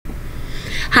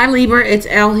Hi Libra, it's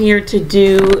Elle here to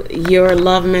do your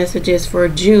love messages for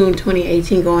June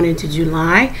 2018 going into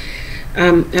July.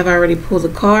 I've already pulled the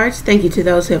cards. Thank you to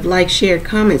those who have liked, shared,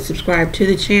 commented, subscribed to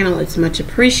the channel. It's much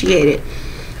appreciated.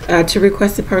 To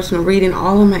request a personal reading,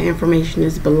 all of my information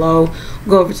is below.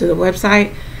 Go over to the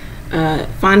website.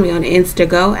 Find me on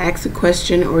Instago. Ask a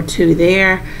question or two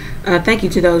there. Thank you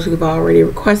to those who have already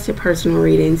requested personal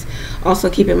readings. Also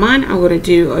keep in mind, I'm going to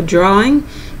do a drawing.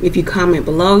 If you comment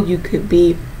below, you could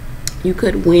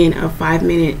win a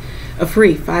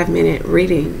free 5-minute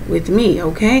reading with me.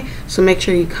 Okay, so make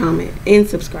sure you comment and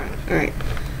subscribe. All right,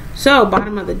 so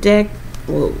bottom of the deck,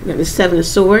 well, we got the 7 of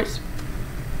Swords,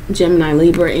 Gemini,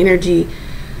 Libra energy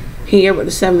here with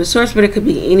the 7 of Swords, but it could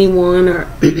be anyone or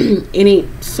any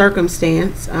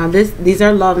circumstance. These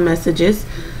are love messages,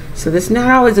 so this is not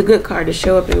always a good card to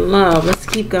show up in love. Let's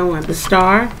keep going. The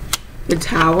Star, the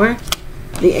Tower,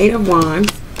 the 8 of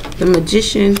Wands, the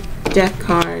Magician, Death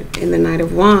card, and the Knight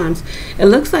of Wands. It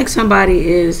looks like somebody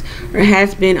is or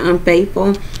has been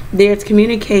unfaithful. There's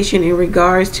communication in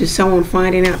regards to someone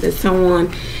finding out that someone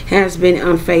has been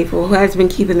unfaithful, who has been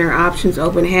keeping their options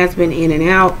open, has been in and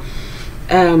out,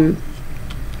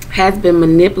 has been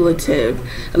manipulative.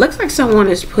 It looks like someone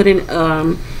is putting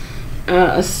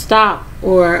a stop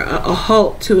or a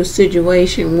halt to a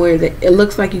situation where it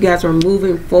looks like you guys are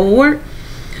moving forward,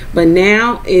 but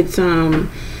now it's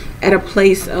at a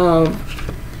place of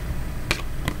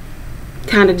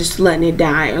kind of just letting it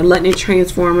die or letting it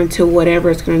transform into whatever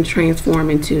it's going to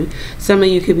transform into. Some of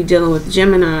you could be dealing with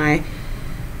Gemini,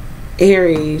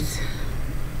 Aries,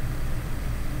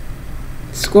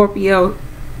 Scorpio,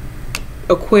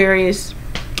 Aquarius,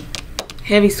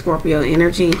 heavy Scorpio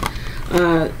energy,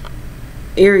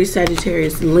 Aries,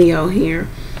 Sagittarius, and Leo here.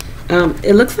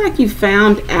 It looks like you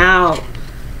found out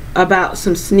about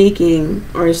some sneaking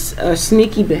or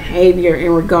sneaky behavior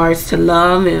in regards to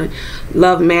love and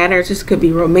love matters. This could be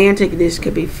romantic, this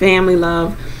could be family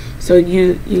love, so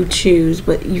you choose.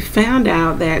 But you found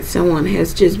out that someone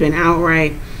has just been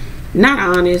outright not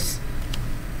honest.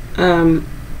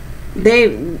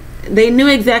 They knew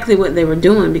exactly what they were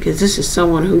doing, because this is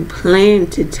someone who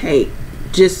planned to take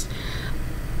just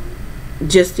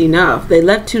enough. They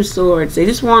left 2 swords. They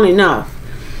just want enough.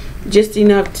 Just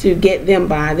enough to get them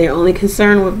by. They're only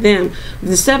concerned with them.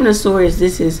 With the 7 of Swords,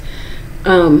 this is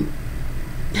having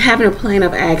a plan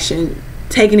of action,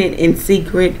 taking it in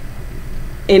secret,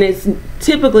 and it's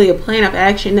typically a plan of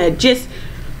action that just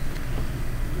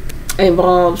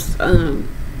involves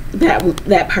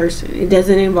that person. It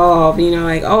doesn't involve, you know,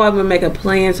 like, oh, I'm gonna make a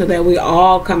plan so that we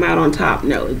all come out on top.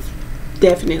 No, it's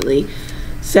definitely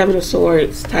 7 of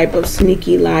Swords type of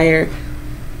sneaky liar,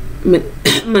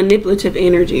 manipulative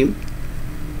energy.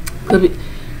 Could be,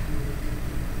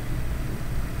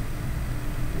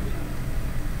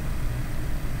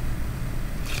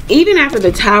 even after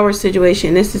the Tower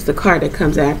situation, this is the card that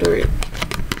comes after it.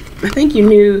 I think you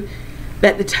knew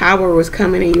that the Tower was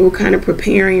coming and you were kind of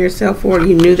preparing yourself for it.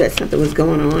 You knew that something was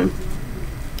going on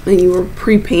and you were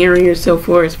preparing yourself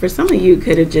for it. For some of you,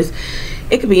 could have just,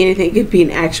 it could be anything. It could be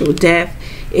an actual death.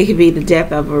 It could be the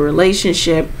death of a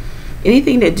relationship.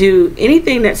 Anything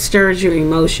that stirs your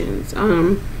emotions.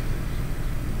 And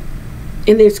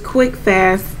there's quick,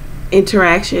 fast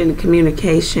interaction,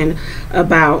 communication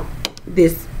about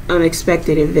this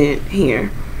unexpected event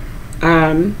here.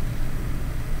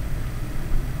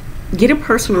 Get a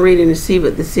personal reading to see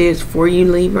what this is for you,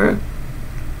 Libra.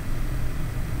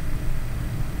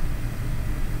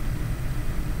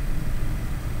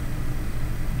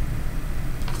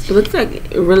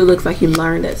 It really looks like you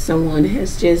learned that someone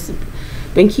has just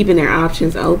been keeping their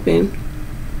options open.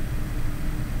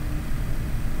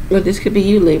 But this could be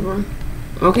you, Libra.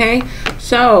 Okay,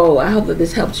 so I hope that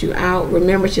this helps you out.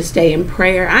 Remember to stay in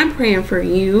prayer. I'm praying for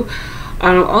you.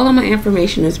 All of my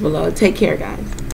information is below. Take care, guys.